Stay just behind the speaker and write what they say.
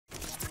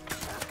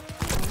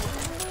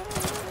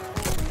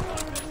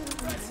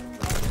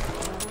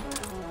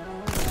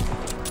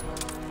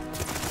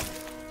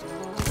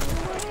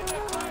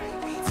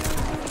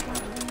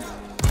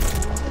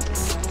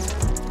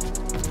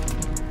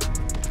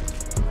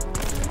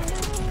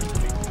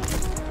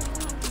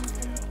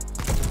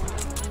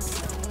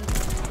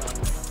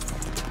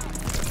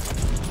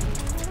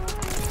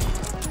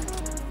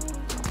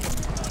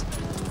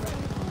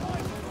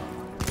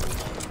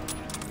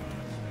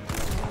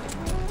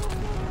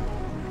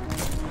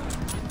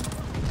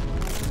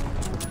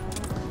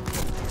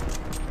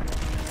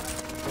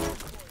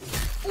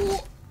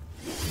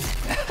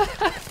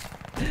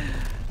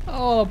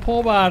Oh,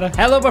 poor man.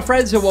 Hello, my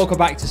friends, and welcome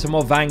back to some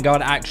more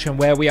Vanguard action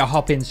where we are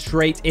hopping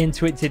straight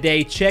into it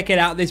today. Check it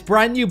out. This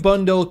brand new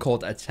bundle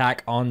called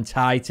Attack on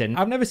Titan.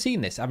 I've never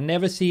seen this. I've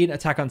never seen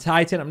Attack on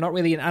Titan. I'm not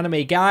really an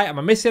anime guy. Am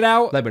I missing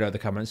out? Let me know in the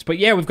comments. But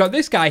yeah, we've got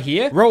this guy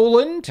here,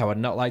 Roland. I would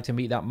not like to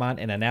meet that man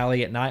in an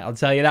alley at night. I'll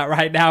tell you that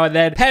right now. And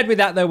then paired with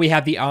that, though, we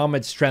have the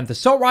Armored Strength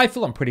Assault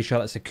Rifle. I'm pretty sure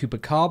that's a Cooper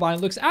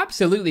Carbine. Looks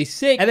absolutely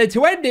sick. And then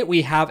to end it,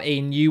 we have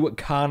a new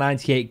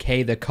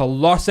Kar98K, the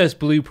Colossus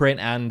Blueprint.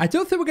 And I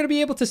don't think we're going to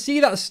be able to see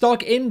that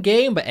stock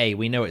in-game, but hey,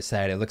 we know it's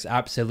there. It looks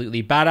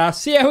absolutely badass.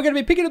 So yeah, we're going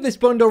to be picking up this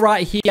bundle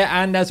right here.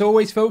 And as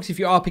always, folks, if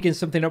you are picking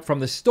something up from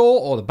the store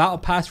or the battle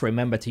pass,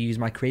 remember to use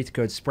my creator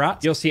code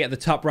Spratt. You'll see it at the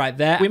top right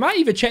there. We might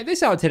even check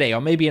this out today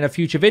or maybe in a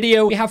future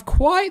video. We have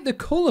quite the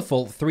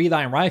colorful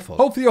 3-line rifle.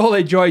 Hopefully you all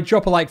enjoyed.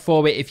 Drop a like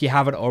for it if you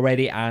haven't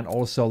already, and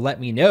also let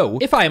me know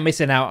if I am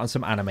missing out on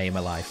some anime in my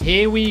life.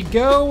 Here we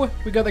go.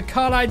 We got the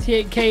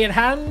Kar98K in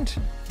hand.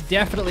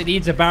 Definitely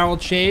needs a barrel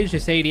change.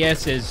 This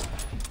ADS is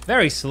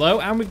very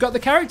slow, and we've got the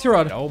character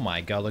on. Oh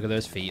my god, look at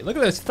those feet. Look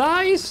at those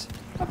thighs.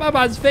 My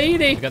man's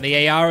feeding. We've got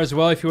the AR as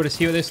well if you want to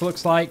see what this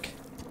looks like.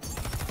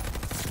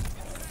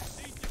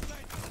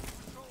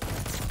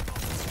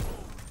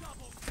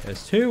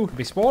 There's two. Could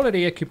be spawning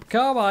here. Cooper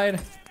Carbine.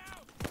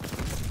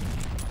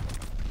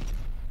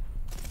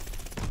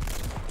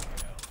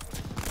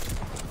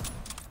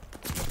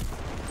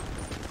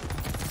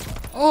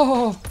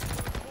 Oh,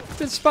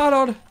 been spat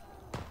on.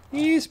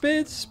 He's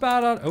been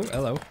spat on. Oh,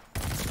 hello.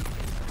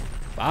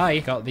 Bye.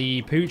 Got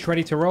the pooch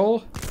ready to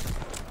roll.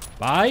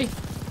 Bye.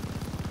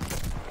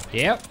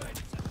 Yep.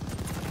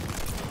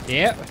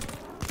 Yep.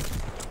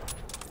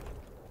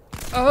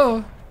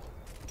 Oh.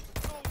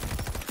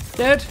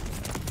 Dead.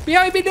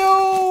 Behind me.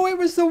 No, it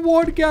was the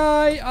one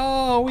guy.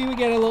 Oh, we were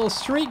getting a little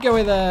streak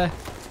going there.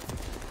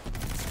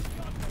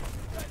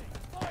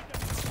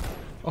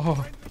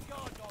 Oh.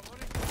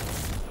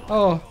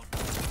 Oh.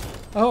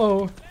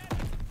 Oh.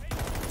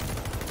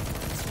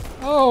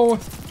 Oh.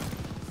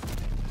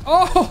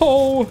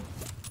 Oh.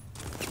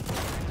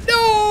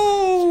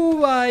 No,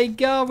 my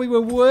god, we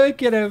were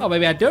working him. Oh,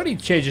 maybe I don't need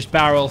to change this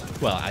barrel.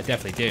 Well, I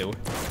definitely do.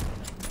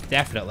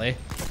 Definitely.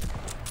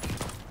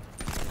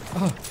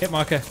 Oh, hit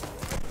marker.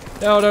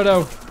 No, no,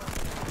 no.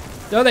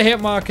 No, the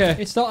hit marker.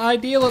 It's not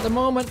ideal at the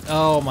moment.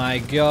 Oh my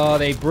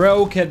god, they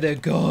broke it. They're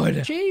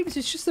good. James,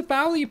 it's just the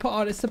barrel you put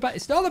on.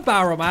 It's not the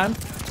barrel, man.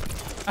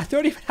 I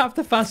don't even have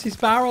the fastest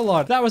barrel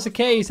on. If that was the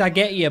case, I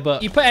get you,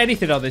 but you put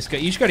anything on this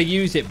gun, you just got to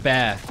use it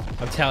bare.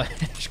 I'm telling you,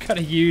 you just got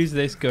to use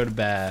this gun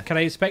bare. Can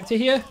I inspect it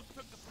here?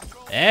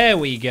 There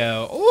we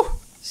go. Oh,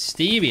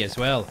 steamy as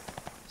well.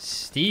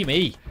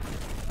 Steamy.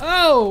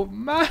 Oh,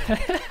 man.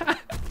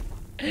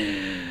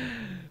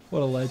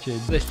 What a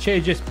legend. Let's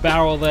change this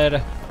barrel there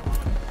to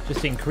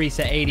just increase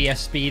the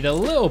ADS speed a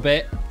little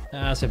bit.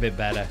 That's a bit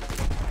better.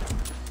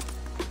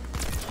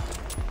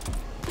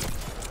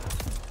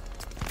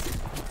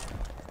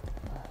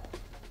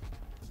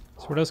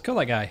 So what else killed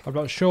that guy? I'm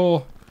not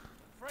sure.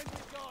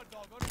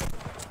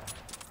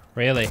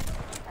 Really?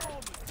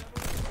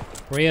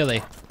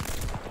 Really?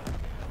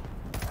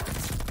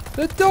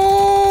 The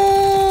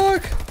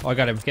dog! Oh, I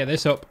got him. Get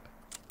this up.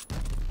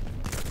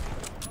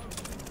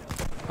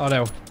 Oh,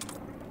 no.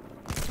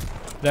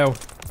 No.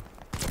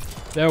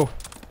 No.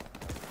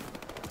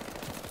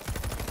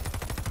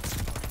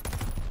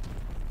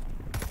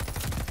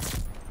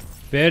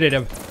 Bearded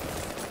him.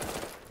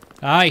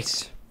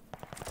 Nice.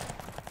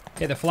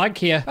 Hit the flank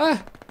here.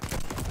 Ah!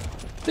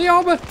 The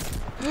armor!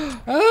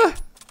 Ah!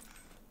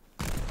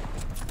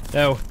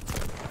 No.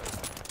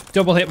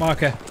 Double hit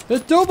marker. The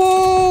double!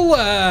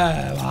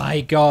 Oh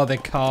my god, the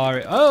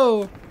car.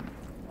 Oh!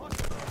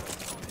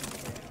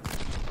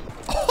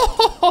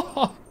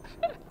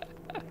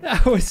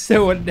 That was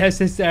so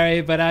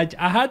unnecessary, but I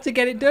had to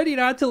get it done. You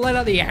know, I had to let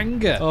out the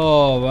anger.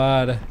 Oh,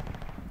 man.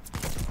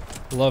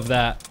 Love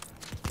that.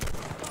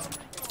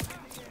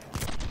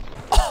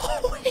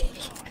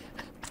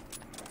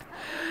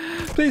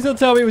 Please don't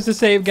tell me it was the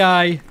same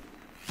guy.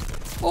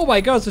 Oh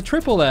my god, it's a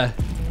triple there.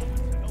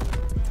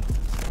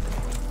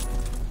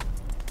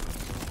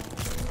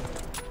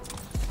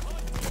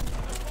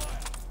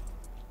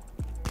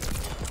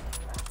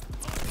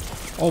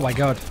 Oh my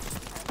god.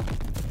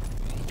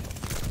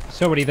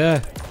 So many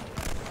there.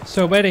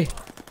 So many.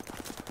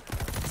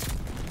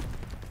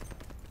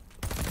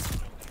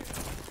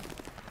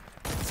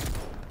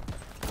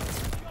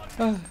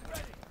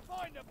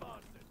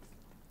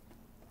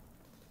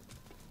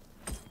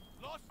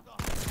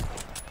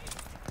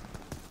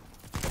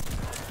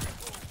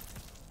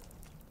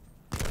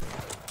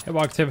 It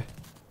walked him.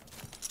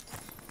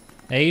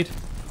 Aid.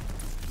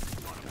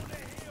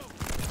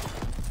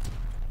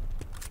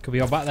 Could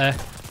be on back there.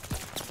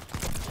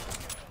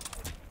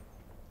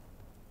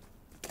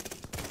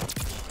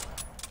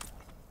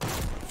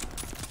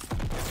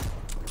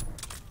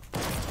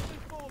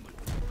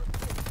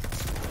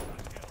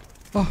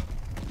 Oh.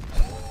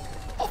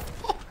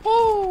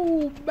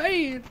 Oh,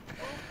 man.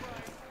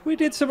 We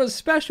did something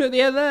special at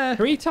the end there.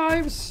 3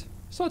 times.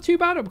 It's not too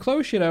bad up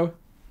close, you know.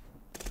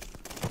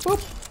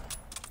 Boop.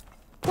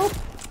 Boop.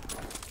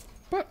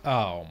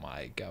 Oh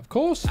my god. Of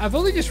course. I've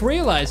only just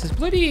realized there's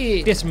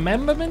bloody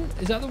dismemberment.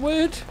 Is that the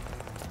word?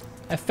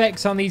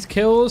 Effects on these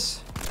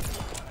kills.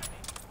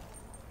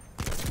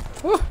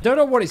 Oh, don't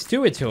know what it's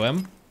doing to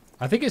him.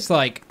 I think it's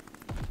like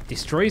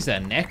destroys their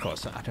neck or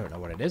something. I don't know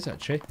what it is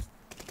actually.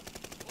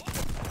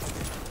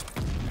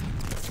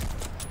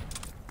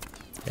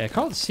 Yeah, I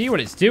can't see what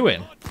it's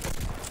doing.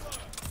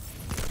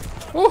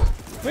 Oh,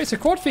 wait, it's a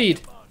quad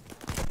feed.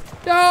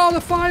 No, the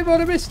 5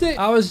 on, I missed it.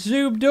 I was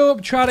zoomed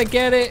up trying to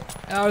get it.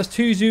 I was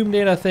too zoomed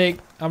in, I think.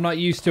 I'm not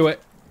used to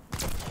it.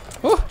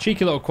 Oh,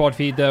 cheeky little quad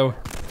feed though.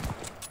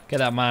 Get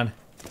that, man.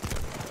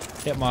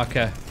 Hit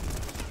marker.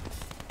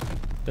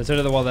 There's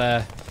another one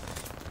there.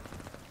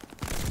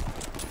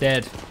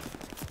 Dead.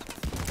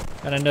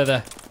 And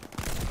another.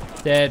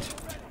 Dead.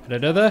 And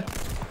another.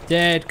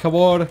 Dead. Come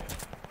on.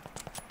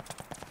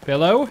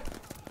 Below.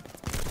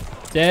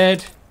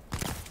 Dead.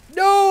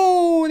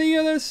 No! The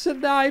other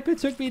sniper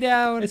took me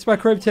down. It's my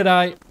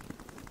kryptonite.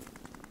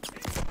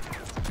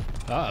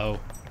 Uh-oh.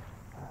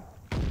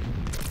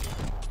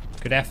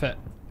 Good effort.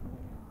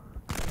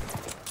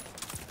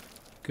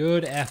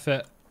 Good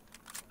effort.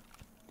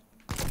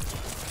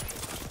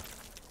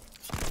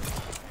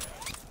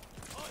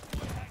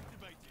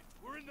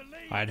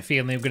 I had a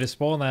feeling they were going to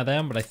spawn there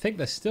then, but I think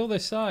they're still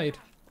this side.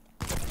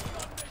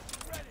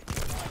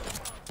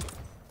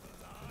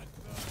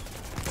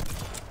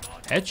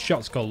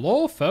 Headshots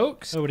galore,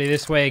 folks. Nobody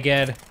this way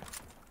again.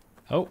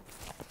 Oh.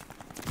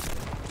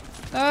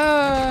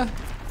 Ah.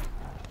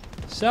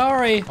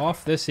 Sorry.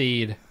 Off the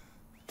seed.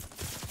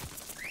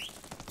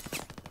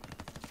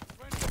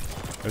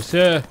 Oh,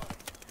 sir.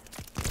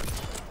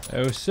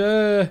 Oh,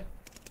 sir.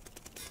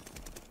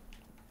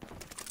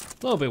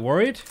 A little bit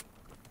worried.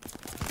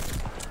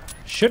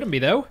 Shouldn't be,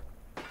 though.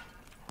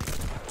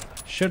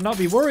 Should not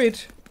be worried.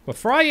 We're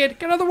frying.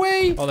 Get out of the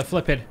way. Oh, they're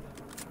flipping.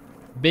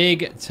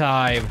 Big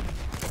time.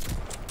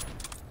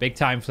 Big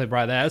time flip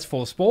right there. That's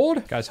full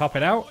spawn. Guys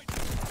hopping out.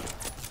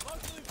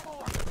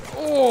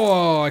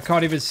 Oh, I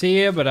can't even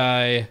see it, but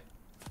I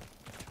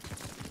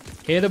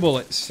hear the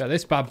bullets. Got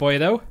this bad boy,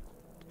 though.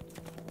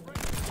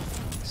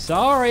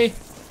 Sorry.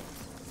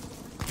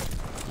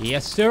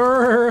 Yes,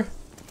 sir.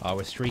 Oh,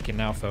 we're streaking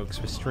now, folks.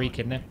 We're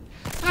streaking now.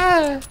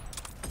 Ah.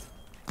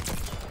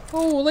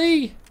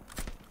 Holy.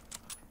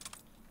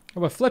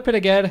 Oh, we're flipping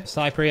again.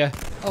 Sniper here.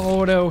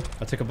 Oh, no.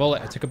 I took a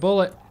bullet. I took a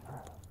bullet.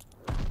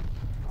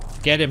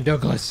 Get him,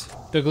 Douglas.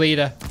 Doug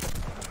Leader.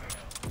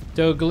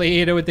 Doug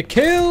Leader with the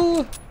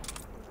kill.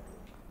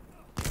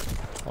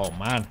 Oh,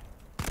 man.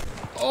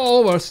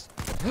 Almost.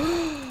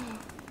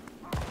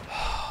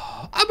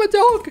 I'm a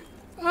dog.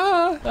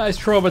 Ah, that is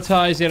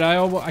traumatizing.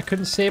 I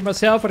couldn't save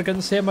myself, but I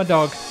couldn't save my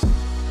dog.